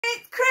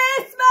it's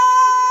Christmas!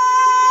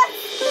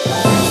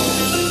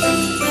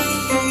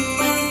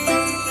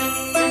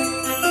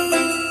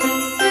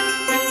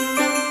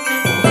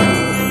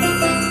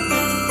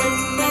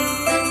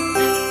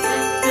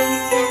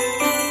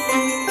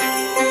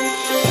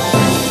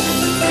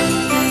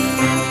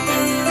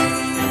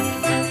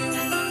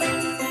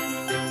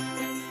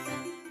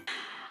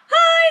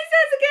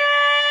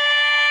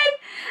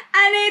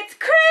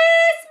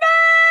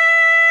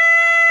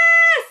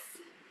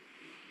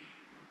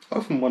 I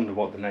often wonder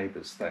what the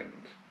neighbours think.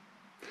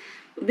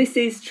 This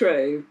is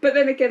true, but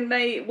then again,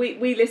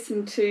 we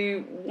listened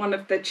to one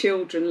of their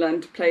children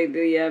learn to play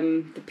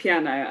the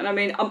piano, and I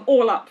mean, I'm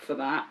all up for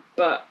that,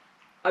 but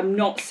I'm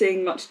not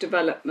seeing much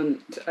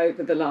development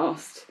over the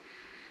last.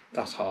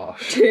 That's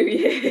harsh. 2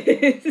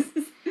 years.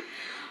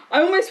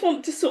 I almost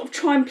want to sort of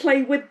try and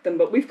play with them,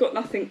 but we've got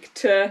nothing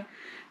to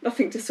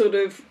sort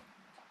of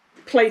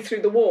play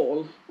through the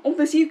wall. Oh,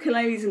 there's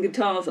ukuleles and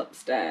guitars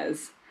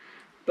upstairs.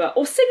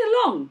 Or sing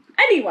along.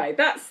 Anyway,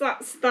 that's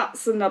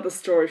another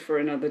story for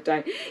another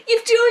day.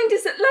 You've joined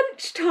us at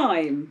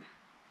lunchtime.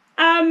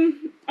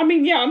 I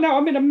mean, yeah, I know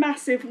I'm in a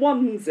massive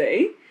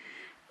onesie,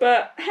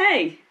 but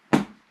hey,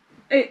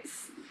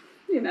 it's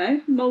you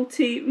know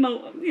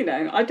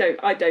I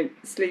don't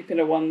sleep in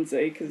a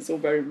onesie because it's all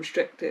very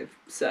restrictive.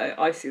 So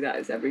I see that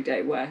as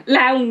everyday wear,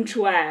 lounge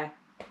wear.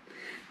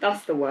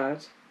 That's the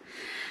word.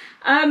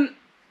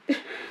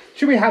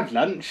 Should we have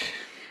lunch?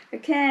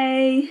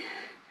 Okay.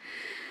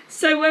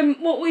 So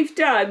what we've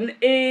done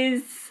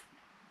is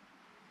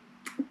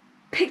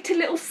picked a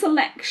little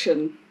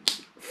selection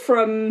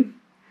from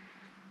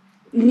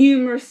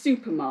numerous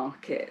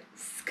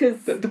supermarkets.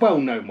 Cause the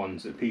well-known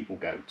ones that people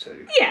go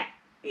to.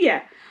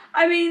 Yeah.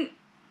 I mean,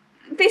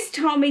 this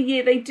time of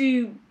year they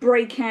do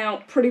break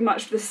out pretty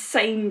much the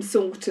same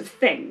sort of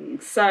thing.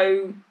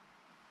 So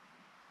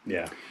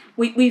yeah.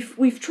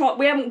 We've tried.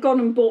 We haven't gone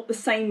and bought the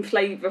same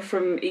flavour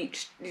from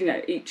each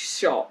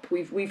shop.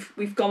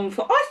 We've gone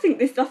for. I think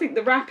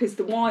the wrap is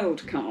the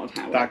wild card.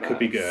 However, that could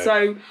be good.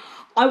 So,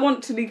 I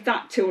want to leave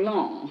that till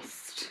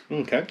last.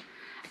 Okay.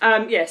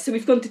 Yeah. So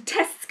we've gone to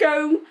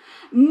Tesco,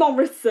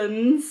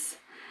 Morrison's.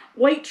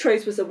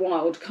 Waitrose was a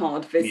wild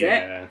card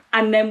visit,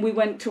 and then we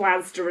went to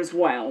Asda as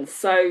well.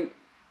 So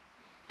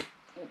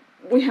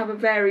we have a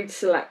varied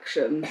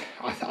selection.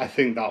 I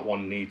think that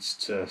one needs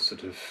to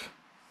sort of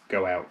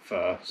go out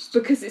first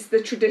because it's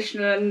the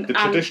traditional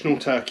traditional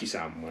turkey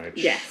sandwich.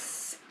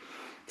 Yes.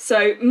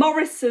 So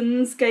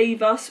Morrison's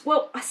gave us.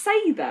 Well, I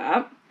say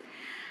that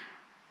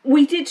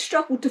we did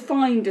struggle to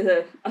find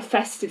a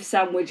festive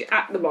sandwich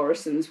at the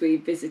Morrison's we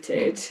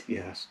visited.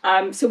 Yes.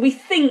 So we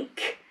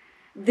think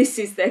this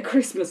is their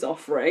Christmas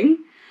offering.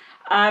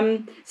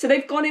 So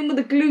they've gone in with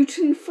a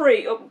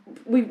gluten-free.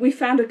 We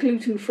found a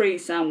gluten-free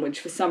sandwich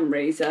for some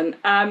reason,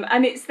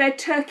 and it's their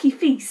turkey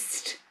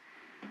feast.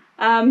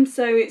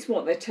 So it's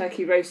their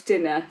turkey roast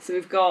dinner. So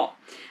we've got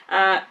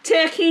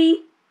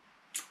turkey,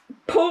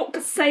 pork,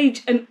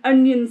 sage and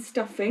onion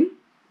stuffing,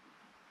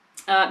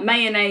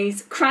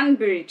 mayonnaise,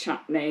 cranberry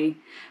chutney,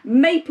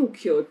 maple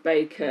cured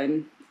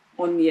bacon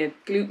on your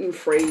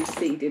gluten-free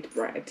seeded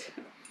bread.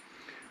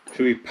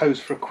 Shall we pose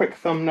for a quick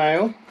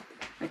thumbnail?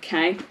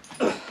 Okay.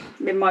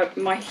 I'm in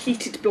my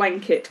heated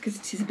blanket because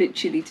it is a bit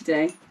chilly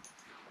today.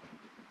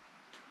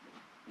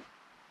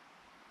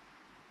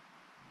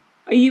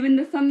 Are you in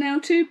the thumbnail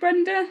too,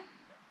 Brenda?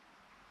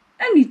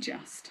 Only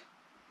just.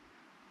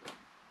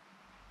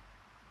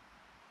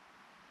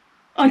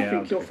 I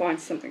think you'll find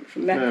something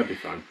from there. That'll be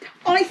fine.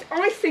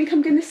 I think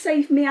I'm going to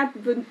save me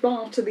advent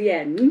bar to the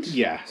end.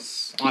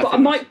 Yes. But I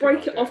might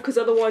break it off because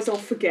otherwise I'll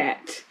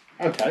forget.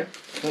 Okay,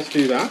 let's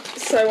do that.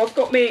 So I've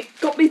got me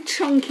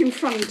chunk in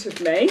front of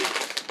me.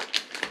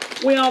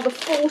 We are the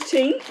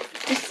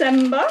 14th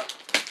December.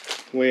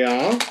 We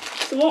are.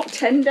 So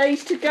 10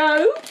 days to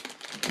go?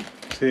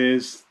 It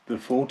is the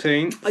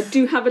 14th. I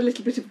do have a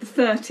little bit of the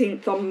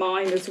 13th on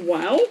mine as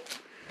well.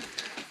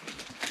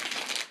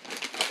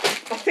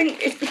 I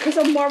think it's because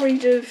I'm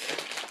worried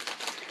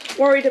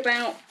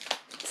about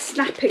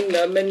snapping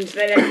them and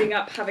then ending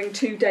up having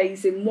 2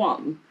 days in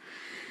one.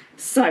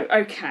 So,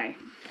 okay.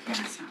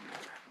 Let's have a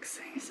look.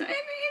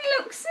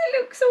 So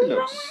it looks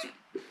alright.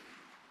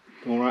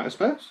 Alright, I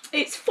suppose.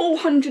 It's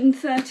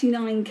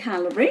 439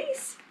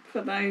 calories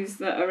for those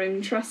that are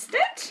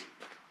interested.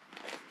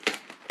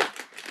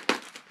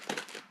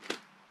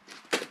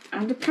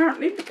 And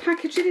apparently the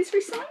packaging is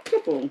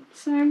recyclable.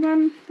 So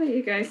there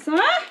you go, sir.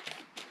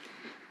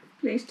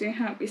 Please do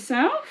help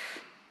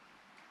yourself.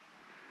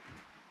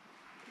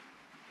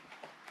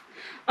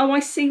 Oh, I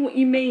see what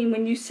you mean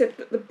when you said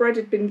that the bread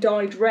had been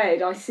dyed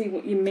red. I see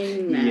what you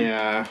mean there.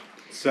 Yeah.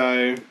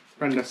 So,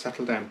 Brenda,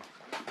 settle down.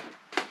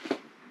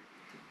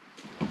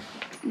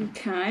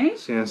 Okay.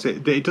 So, yeah, so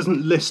it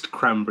doesn't list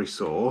cranberry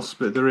sauce,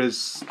 but there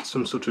is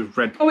some sort of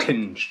red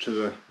tinge to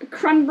the...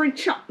 Cranberry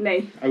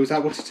chutney. Oh, is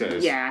that what it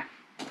is? Yeah.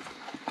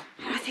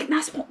 I think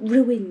that's what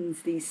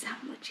ruins these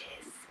sandwiches.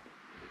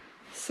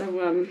 So,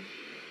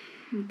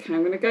 okay,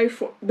 I'm going to go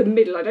for the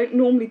middle. I don't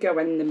normally go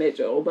in the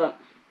middle, but...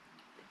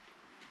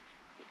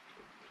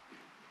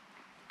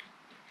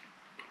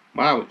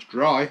 Wow, it's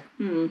dry.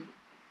 Hmm.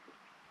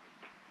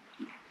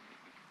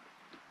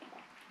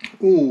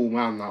 Oh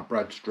man, that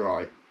bread's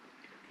dry.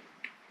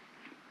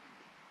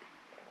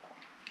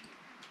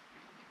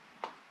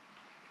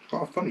 It's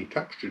got a funny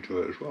texture to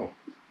it as well.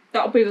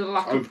 That'll be the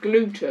lack of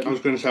gluten. I was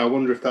going to say, I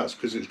wonder if that's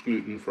because it's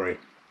gluten-free.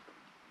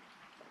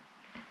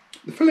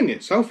 The filling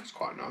itself is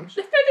quite nice.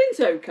 The filling's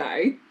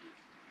okay.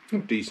 A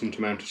decent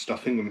amount of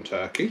stuffing and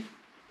turkey.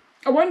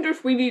 I wonder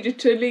if we needed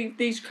to leave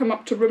these come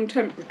up to room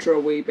temperature a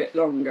wee bit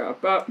longer,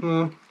 but...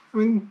 I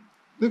mean,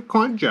 they're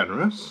quite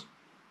generous.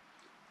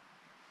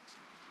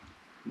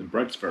 The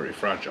bread's very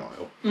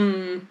fragile.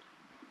 I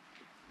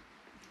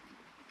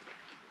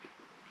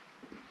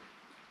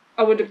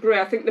would agree.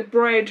 I think the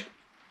bread...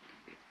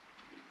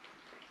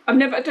 I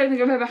don't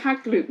think I've ever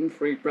had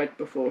gluten-free bread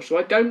before, so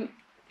I don't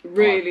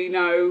really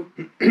know...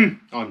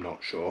 I'm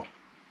not sure.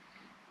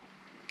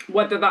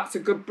 Whether that's a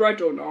good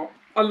bread or not.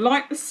 I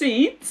like the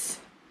seeds.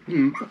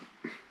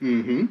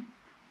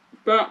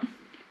 But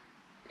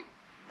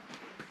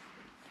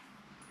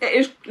it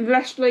is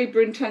less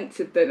labour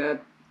intensive than a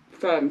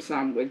firm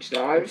sandwich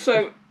though.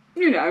 So,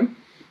 you know,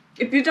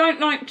 if you don't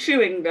like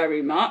chewing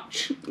very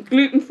much,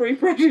 gluten-free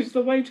bread is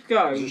the way to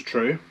go. This is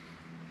true.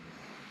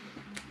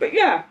 But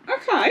yeah,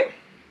 okay.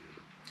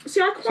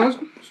 See,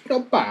 it's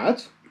not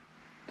bad.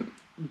 The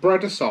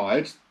bread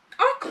aside,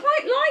 I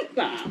quite like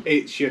that.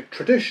 it's your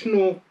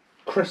traditional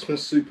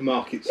Christmas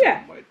supermarket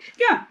sandwich.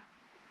 Yeah.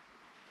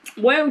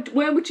 Where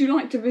would you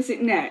like to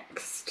visit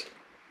next?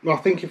 Well, I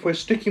think if we're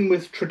sticking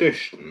with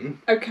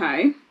tradition,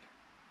 Okay.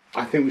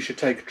 I think we should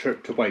take a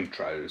trip to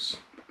Waitrose.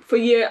 For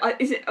your,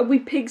 are we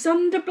pigs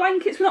under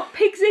blankets? We're not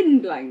pigs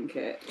in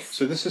blankets.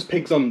 So this is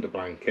pigs under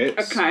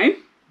blankets. Okay.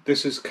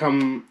 This has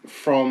come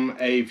from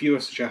a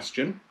viewer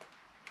suggestion.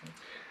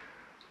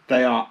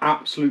 They are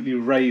absolutely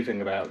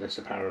raving about this,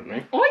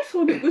 apparently. I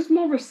thought it was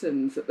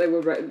Morrison's that they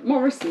were...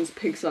 Morrison's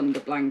pigs under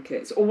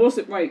blankets. Or was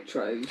it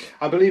Waitrose?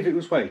 I believe it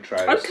was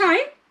Waitrose.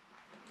 Okay.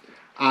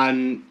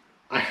 And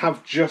I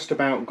have just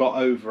about got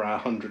over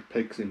 100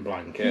 pigs in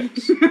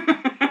blankets.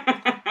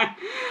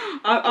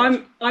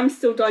 I'm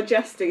still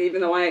digesting,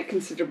 even though I ate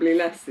considerably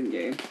less than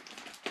you.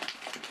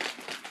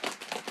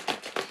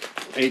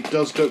 It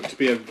does look to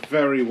be a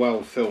very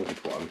well filled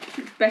one.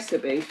 Better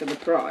be for the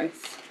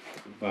price.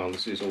 Well,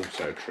 this is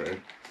also true.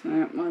 So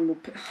mine will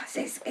put...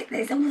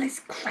 there's all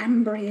this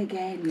cranberry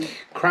again.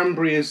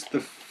 Cranberry is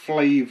the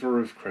flavour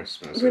of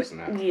Christmas, isn't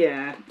it?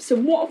 Yeah. So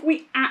what have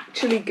we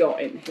actually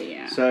got in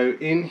here? So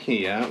in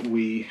here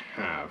we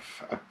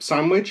have a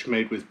sandwich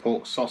made with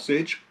pork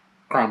sausage,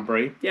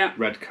 cranberry,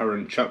 red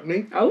currant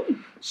chutney,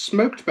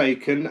 smoked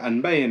bacon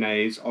and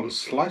mayonnaise on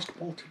sliced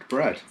malted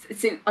bread.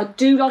 See, I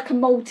do like a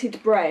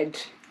malted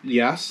bread.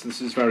 Yes, this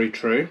is very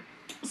true.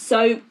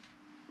 So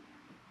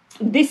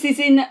this is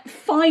in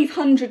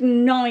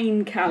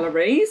 509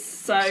 calories.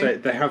 So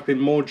they have been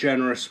more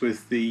generous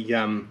with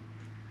the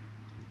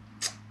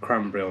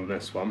cranberry on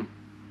this one.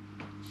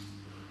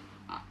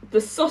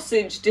 The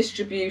sausage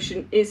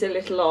distribution is a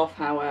little off,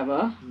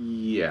 however.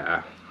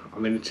 Yeah, I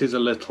mean it is a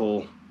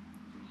little...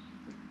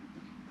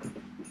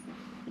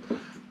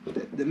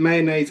 The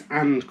mayonnaise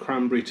and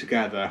cranberry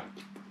together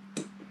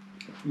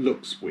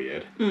looks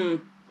weird.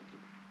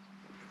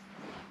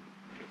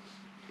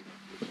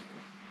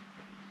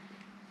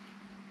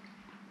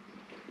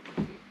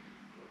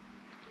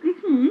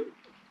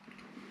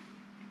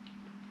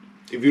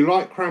 If you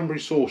like cranberry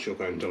sauce, you're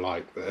going to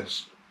like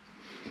this.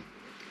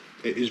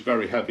 It is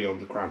very heavy on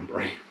the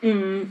cranberry.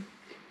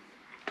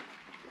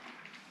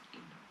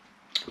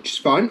 Which is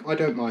fine, I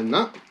don't mind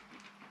that.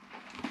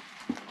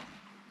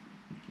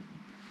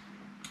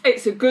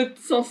 It's a good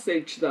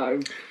sausage,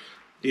 though.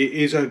 It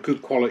is a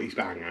good quality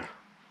banger.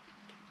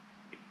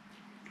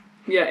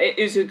 Yeah, it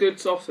is a good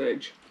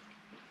sausage.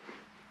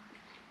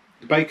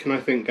 The bacon,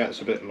 I think,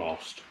 gets a bit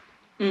lost.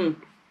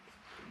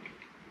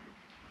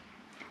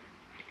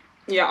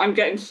 Yeah, I'm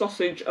getting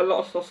a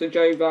lot of sausage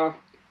over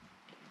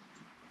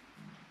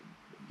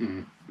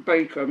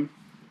bacon.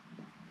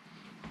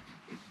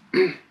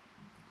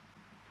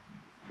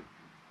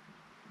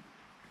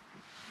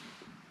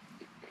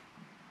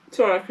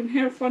 Sorry, I can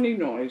hear a funny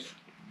noise.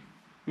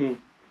 It's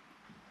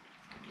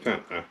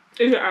out there.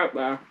 Is it out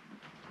there?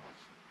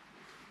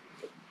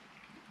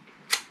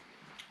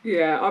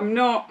 Yeah, I'm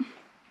not...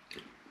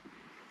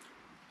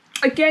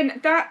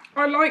 Again,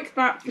 I like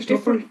that. It's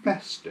not very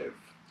festive.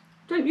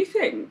 Don't you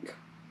think?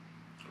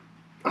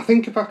 I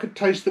think if I could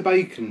taste the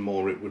bacon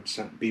more, it would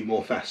be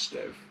more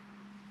festive.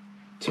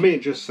 To me,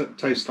 it just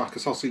tastes like a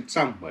sausage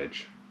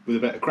sandwich with a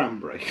bit of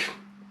cranberry.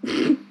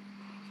 The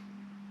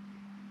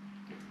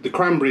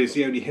cranberry is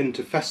the only hint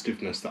of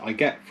festiveness that I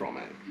get from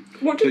it.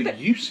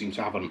 You seem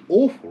to have an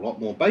awful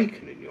lot more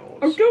bacon in yours.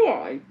 Oh, do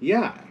I?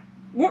 Yeah.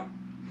 What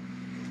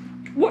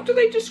do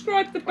they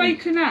describe the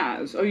bacon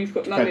as? Oh, you've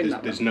got none in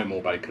that. There's no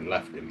more bacon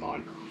left in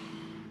mine.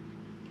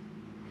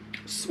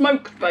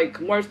 Smoked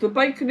bacon, whereas the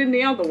bacon in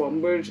the other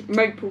one was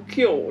maple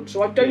cured.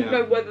 So I don't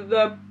know whether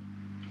the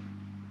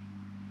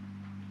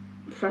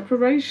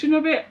preparation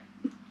of it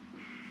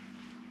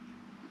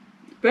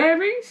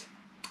varies.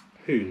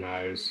 Who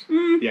knows?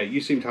 Yeah, you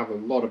seem to have a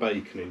lot of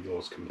bacon in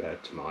yours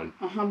compared to mine.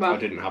 I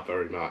didn't have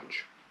very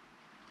much.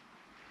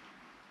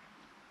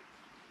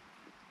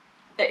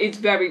 It's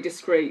very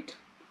discreet.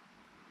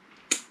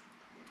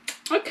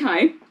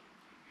 Okay.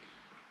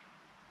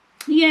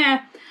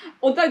 Yeah.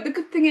 Although the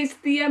good thing is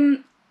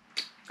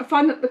I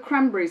find that the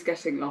cranberry's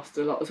getting lost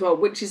a lot as well,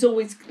 which is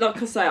always,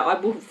 like I say, I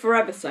will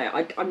forever say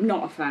I'm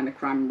not a fan of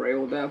cranberry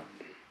or the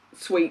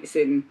sweets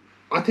in.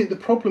 I think the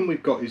problem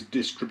we've got is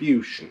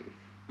distribution.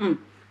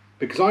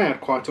 Because I had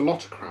quite a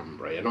lot of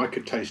cranberry and I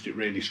could taste it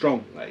really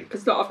strongly.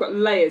 Because I've got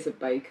layers of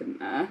bacon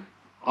there.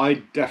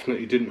 I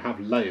definitely didn't have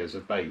layers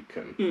of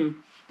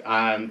bacon.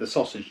 And the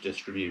sausage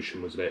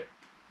distribution was a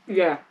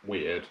bit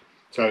weird.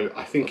 So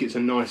I think it's a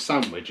nice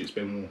sandwich. It's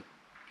been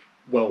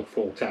well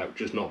thought out,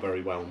 just not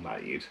very well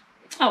made.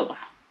 Oh, wow.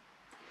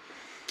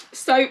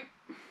 So,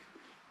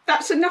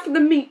 that's enough of the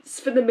meats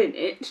for the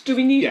minute. Do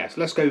we need... Yes,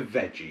 let's go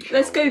veggie,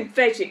 Let's go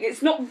veggie.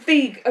 It's not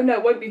vegan. Oh, no,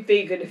 it won't be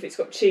vegan if it's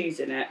got cheese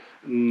in it.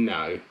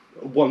 No.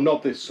 Well,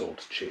 not this sort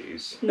of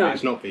cheese. No.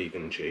 It's not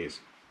vegan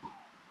cheese.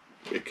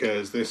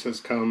 Because this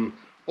has come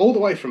all the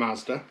way from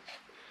Asda.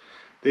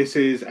 This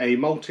is a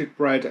malted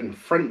bread and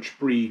French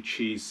brie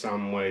cheese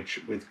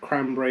sandwich with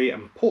cranberry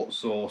and port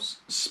sauce,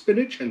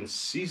 spinach and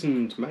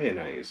seasoned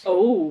mayonnaise.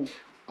 Oh.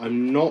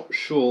 I'm not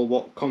sure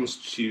what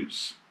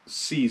constitutes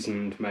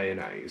seasoned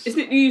mayonnaise. Isn't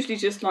it usually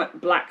just like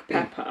black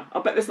pepper? I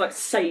bet there's like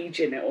sage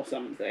in it or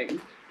something.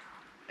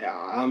 Yeah,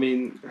 I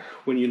mean,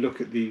 when you look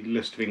at the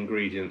list of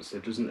ingredients,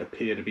 there doesn't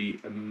appear to be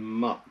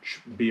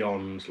much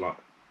beyond like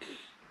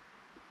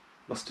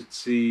mustard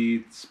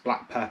seeds,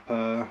 black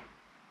pepper.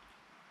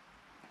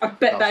 I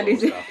bet that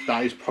is it.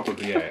 That is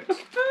probably it.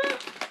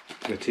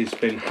 It has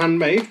been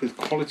handmade with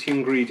quality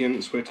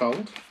ingredients, we're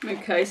told.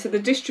 Okay, so the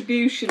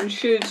distribution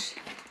should...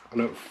 I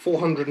know,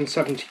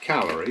 470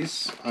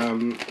 calories.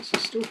 This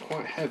is still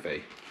quite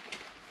heavy.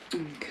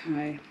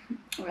 Okay.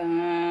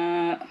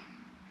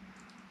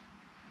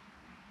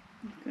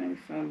 Go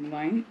for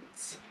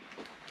lengths.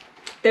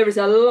 There is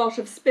a lot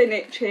of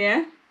spinach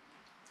here.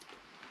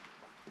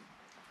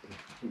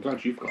 I'm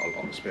glad you've got a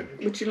lot of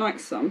spinach. Would you like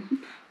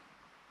some?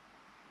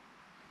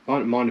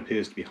 Mine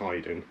appears to be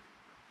hiding.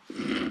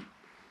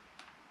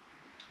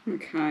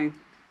 Okay.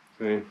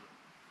 So,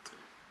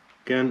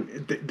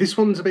 again, this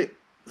one's a bit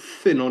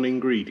thin on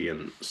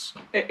ingredients.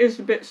 It is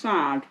a bit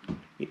sad.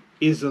 It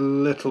is a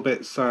little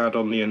bit sad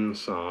on the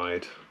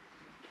inside.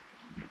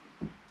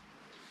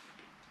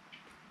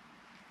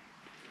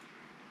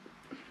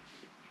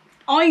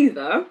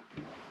 Either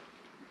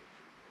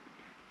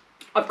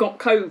I've got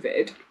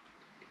COVID.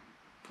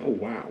 Oh,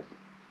 wow.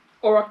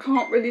 Or I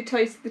can't really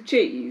taste the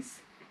cheese.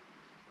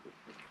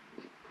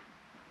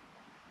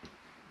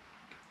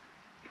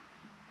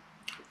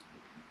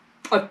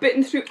 I've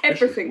bitten through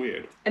everything,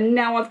 weird. And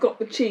now I've got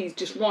the cheese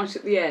just right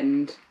at the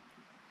end.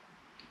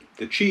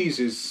 The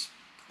cheese is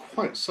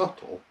quite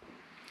subtle.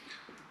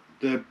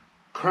 The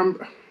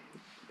cranberry...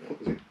 What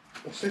is it?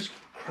 What's this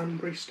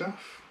cranberry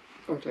stuff?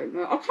 I don't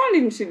know. I can't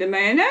even see the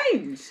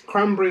mayonnaise.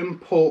 Cranberry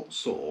and port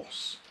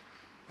sauce.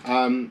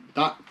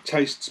 That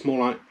tastes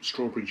more like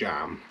strawberry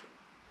jam.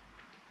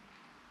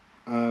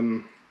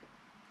 I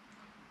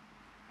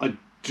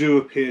do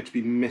appear to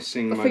be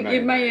missing my mayonnaise. I think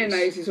your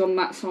mayonnaise is on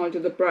that side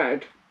of the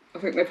bread. I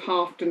think they've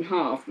halved and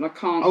halved, and I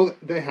can't... Oh,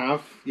 they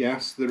have,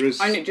 yes, there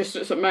is... And it just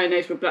looks like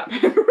mayonnaise with black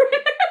pepper in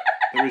it.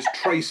 There is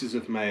traces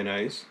of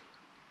mayonnaise.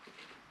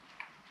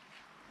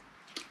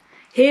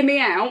 Hear me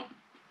out.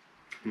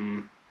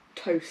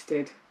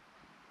 Toasted.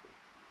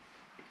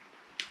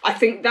 I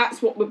think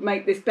that's what would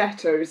make this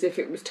better, is if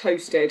it was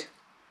toasted.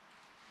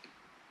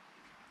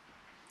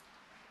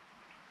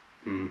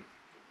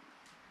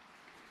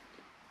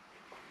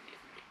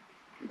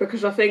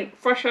 Because I think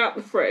fresh out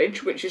the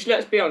fridge, which is,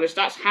 let's be honest,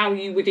 that's how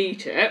you would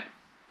eat it.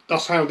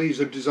 That's how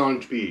these are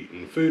designed to be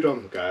eaten. Food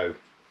on the go.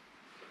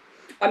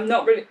 I'm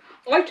not really...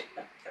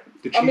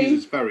 The cheese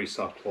is very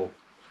subtle.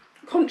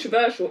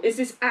 Controversial. Is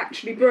this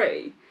actually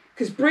brie?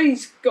 Because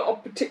brie's got a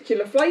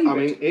particular flavour. I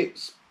mean,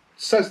 it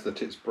says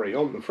that it's brie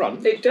on the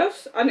front. It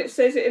does, and it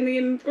says it in the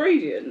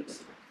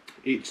ingredients.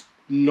 It's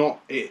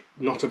not a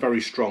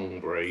very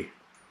strong brie.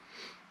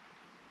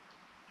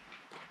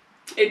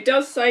 It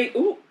does say...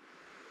 Ooh.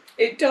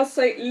 It does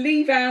say,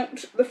 leave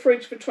out the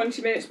fridge for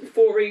 20 minutes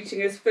before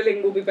eating, as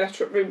filling will be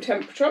better at room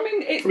temperature. I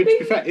mean, to be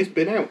fair, it's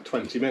been out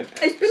 20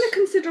 minutes. It's been a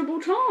considerable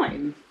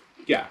time.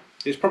 Yeah,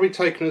 it's probably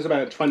taken us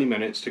about 20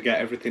 minutes to get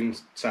everything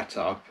set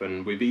up,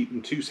 and we've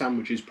eaten 2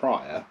 sandwiches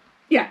prior.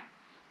 Yeah.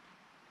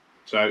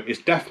 So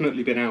it's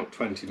definitely been out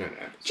 20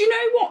 minutes. Do you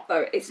know what,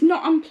 though? It's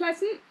not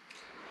unpleasant.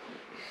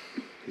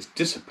 It's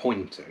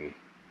disappointing.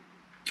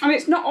 I mean,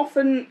 it's not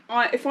often...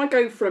 if I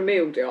go for a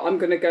meal deal, I'm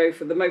going to go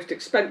for the most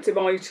expensive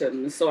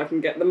items so I can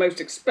get the most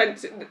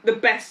expensive... The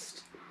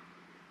best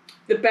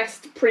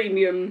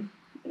premium...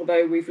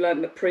 Although we've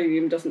learned that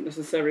premium doesn't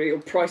necessarily... Or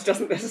price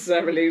doesn't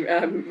necessarily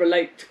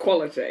relate to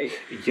quality.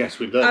 Yes,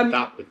 we've learned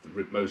that with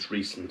the most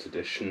recent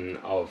edition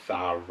of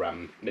our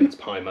Mince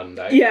Pie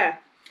Monday. Yeah,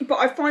 but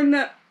I find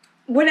that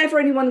whenever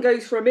anyone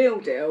goes for a meal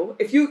deal,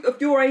 if you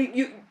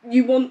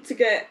want to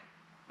get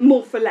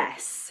more for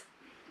less.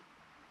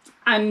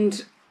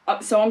 And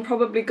so I'm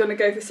probably going to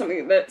go for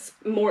something that's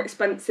more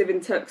expensive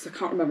in terms, I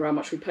can't remember how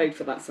much we paid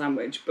for that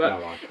sandwich,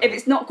 but if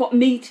it's not got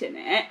meat in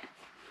it,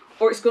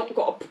 or it's got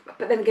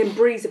but then again,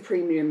 Brie's a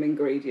premium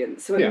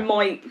ingredient, so it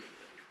might,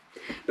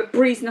 but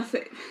Brie's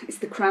nothing, it's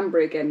the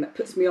cranberry again that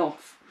puts me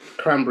off.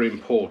 Cranberry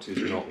and port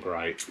is not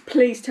great.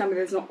 Please tell me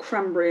there's not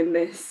cranberry in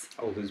this.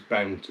 Oh, there's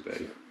bound to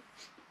be.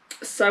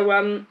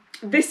 So,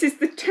 this is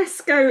the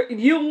Tesco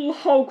Yule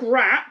Hog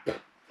Wrap.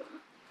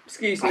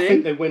 Excuse me. I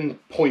think they win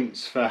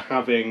points for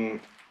having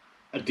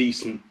a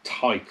decent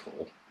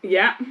title.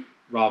 Yeah.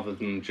 Rather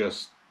than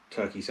just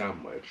turkey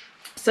sandwich.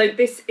 So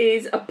this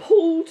is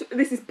pulled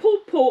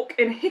pork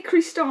in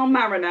hickory style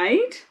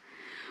marinade,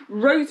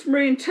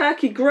 rosemary and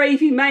turkey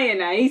gravy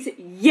mayonnaise.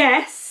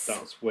 Yes.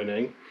 That's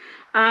winning.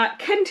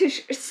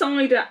 Kentish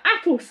cider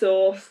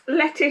applesauce,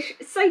 lettuce,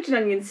 sage and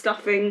onion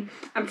stuffing,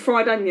 and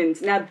fried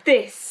onions. Now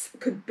this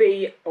could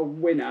be a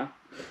winner.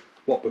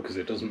 What, because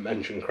it doesn't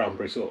mention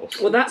cranberry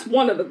sauce? Well, that's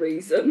one of the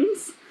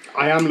reasons.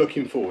 I am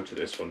looking forward to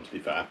this one, to be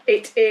fair.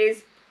 It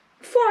is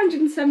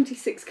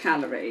 476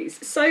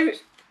 calories, so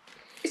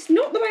it's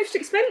not the most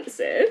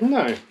expensive.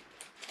 No.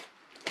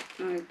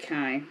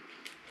 Okay.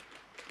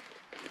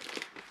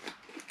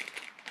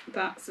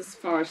 That's as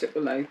far as it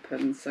will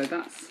open, so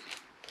that's...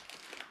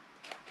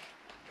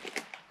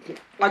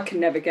 I can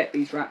never get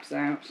these wraps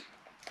out.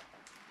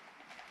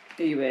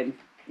 Are you in?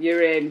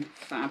 You're in.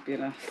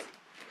 Fabulous.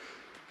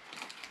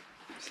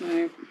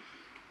 So,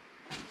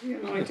 you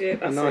get an idea.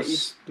 That's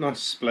a nice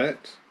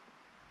split.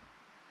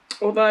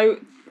 Although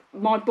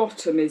my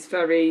bottom is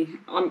very,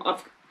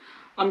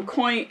 I'm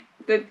quite.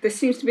 There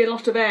seems to be a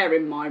lot of air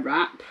in my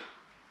wrap.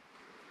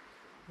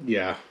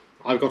 Yeah,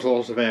 I've got a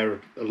lot of air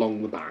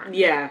along the back.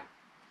 Yeah.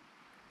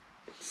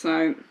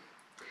 So,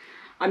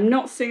 I'm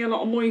not seeing a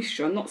lot of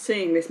moisture. I'm not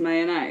seeing this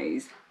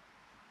mayonnaise.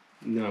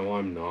 No,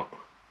 I'm not.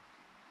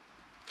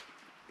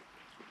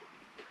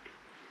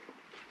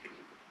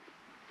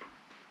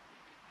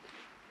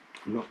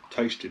 I'm not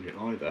tasting it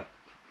either.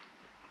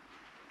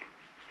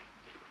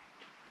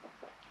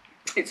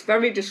 It's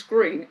very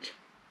discreet.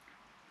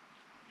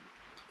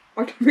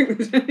 I don't think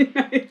there's any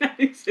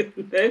mayonnaise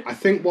in this. I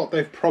think what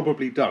they've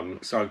probably done,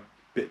 because I've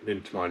bitten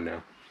into mine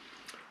now,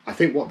 I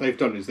think what they've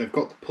done is they've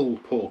got the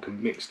pulled pork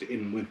and mixed it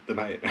in with the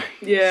mayonnaise.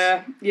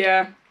 Yeah,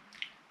 yeah.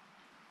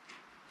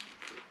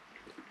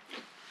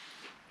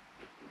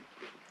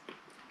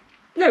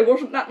 No,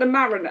 wasn't that the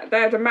marinade? They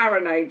had a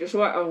marinade as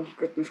well. Oh,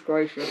 goodness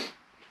gracious.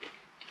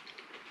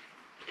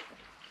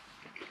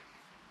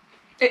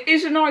 It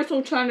is a nice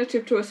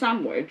alternative to a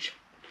sandwich.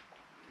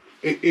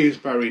 It is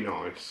very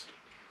nice.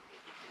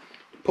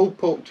 Pulled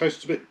pork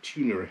tastes a bit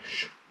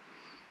tuna-ish.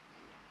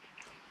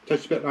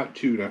 Tastes a bit like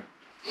tuna.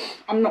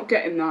 I'm not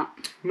getting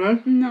that.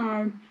 No?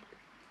 No.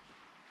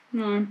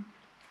 No.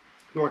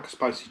 Like a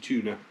spicy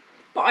tuna.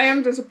 But I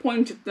am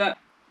disappointed that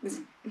there's...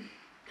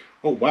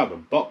 Oh wow, the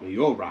bottom of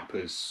your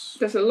wrappers.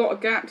 There's a lot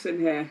of gaps in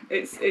here.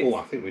 It's... Oh,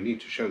 I think we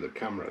need to show the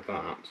camera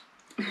that.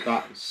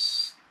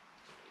 That's...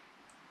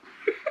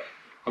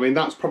 I mean,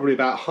 that's probably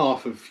about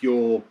half of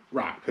your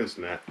wrap,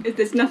 isn't it?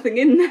 There's nothing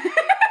in there.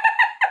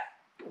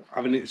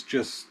 I mean, it's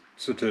just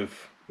sort of...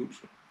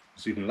 Oops,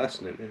 there's even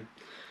less in it now.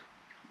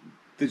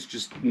 There's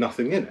just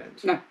nothing in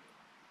it. No.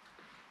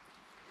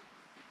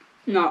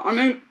 No, I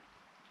mean...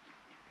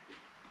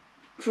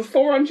 For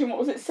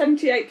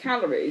 78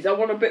 calories, I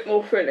want a bit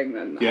more filling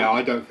than that. Yeah,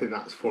 I don't think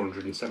that's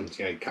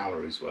 478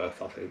 calories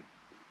worth, I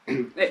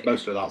think.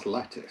 Most of that's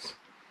lettuce.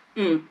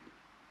 Mm.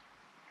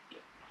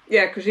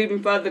 Yeah, because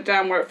even further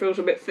down where it feels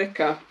a bit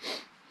thicker.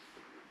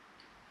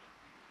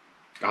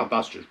 Oh,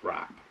 that's just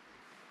wrap.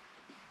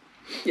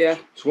 Yeah.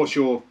 So what's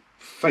your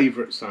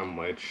favourite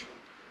sandwich?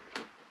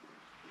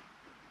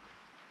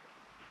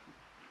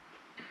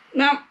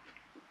 Now,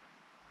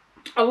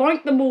 I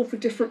like them all for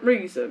different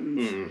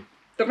reasons. Mm.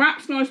 The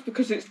wrap's nice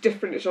because it's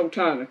different, it's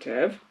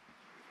alternative.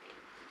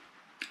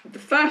 The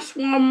first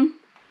one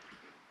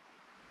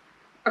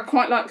I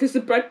quite like because the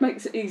bread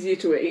makes it easier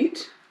to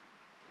eat.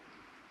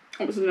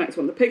 What was the next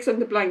one? The pigs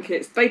under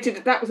blankets.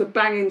 That was a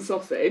banging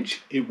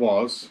sausage. It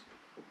was.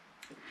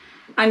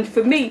 And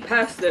for me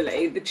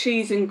personally, the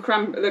cheese and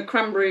the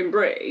cranberry and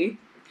brie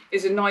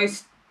is a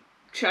nice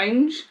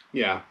change.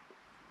 Yeah.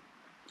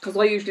 Because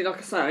I usually, like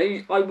I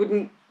say,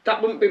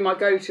 that wouldn't be my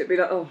go-to. It'd be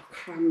like, oh,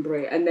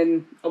 cranberry, and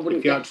then I wouldn't.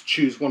 If you had to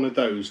choose one of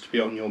those to be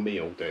on your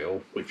meal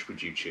deal, which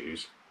would you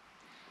choose?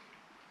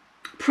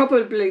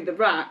 Probably the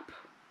wrap.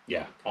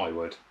 Yeah, I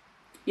would.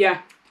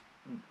 Yeah.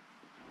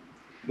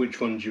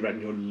 Which one do you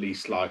reckon you're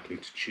least likely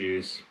to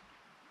choose?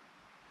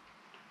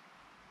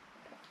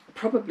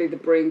 Probably the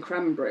brie and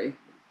cranberry,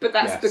 but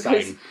that's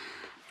same.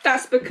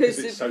 because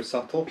it's so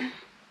subtle.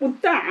 Well,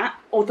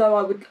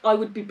 although I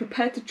would be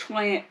prepared to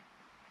try it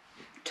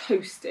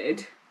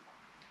toasted.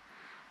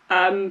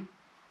 But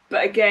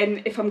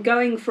again, if I'm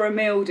going for a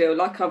meal deal,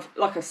 like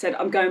I said,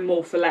 I'm going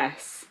more for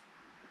less.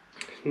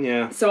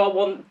 Yeah. So I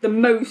want the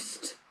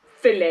most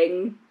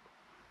filling,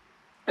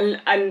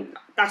 and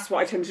that's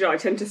what I tend to do. I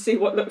tend to see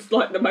what looks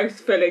like the most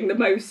filling, the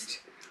most.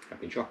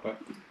 Happy chocolate.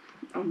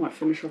 I might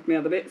finish off my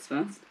other bits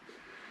first.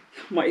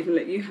 I might even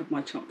let you have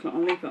my chocolate.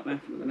 I'll leave that there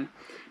for a minute.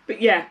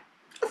 But yeah,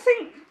 I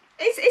think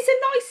it's a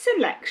nice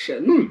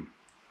selection.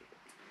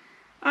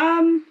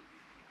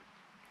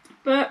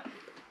 But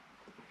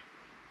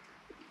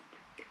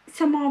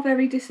some are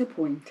very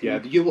disappointing. Yeah,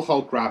 the Yule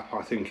Hog Wrap,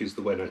 I think, is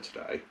the winner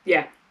today.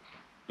 Yeah.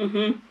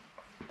 Oh,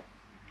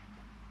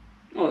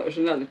 there's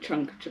another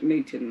chunk of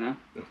meat in there.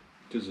 Oh,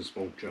 it is a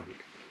small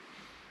chunk.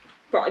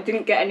 But I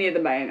didn't get any of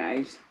the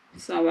mayonnaise,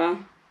 so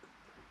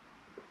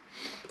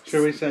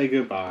shall we say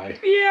goodbye?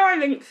 Yeah, I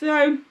think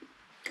so.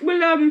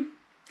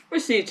 We'll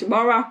see you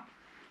tomorrow.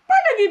 Bye,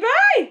 love you,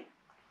 bye.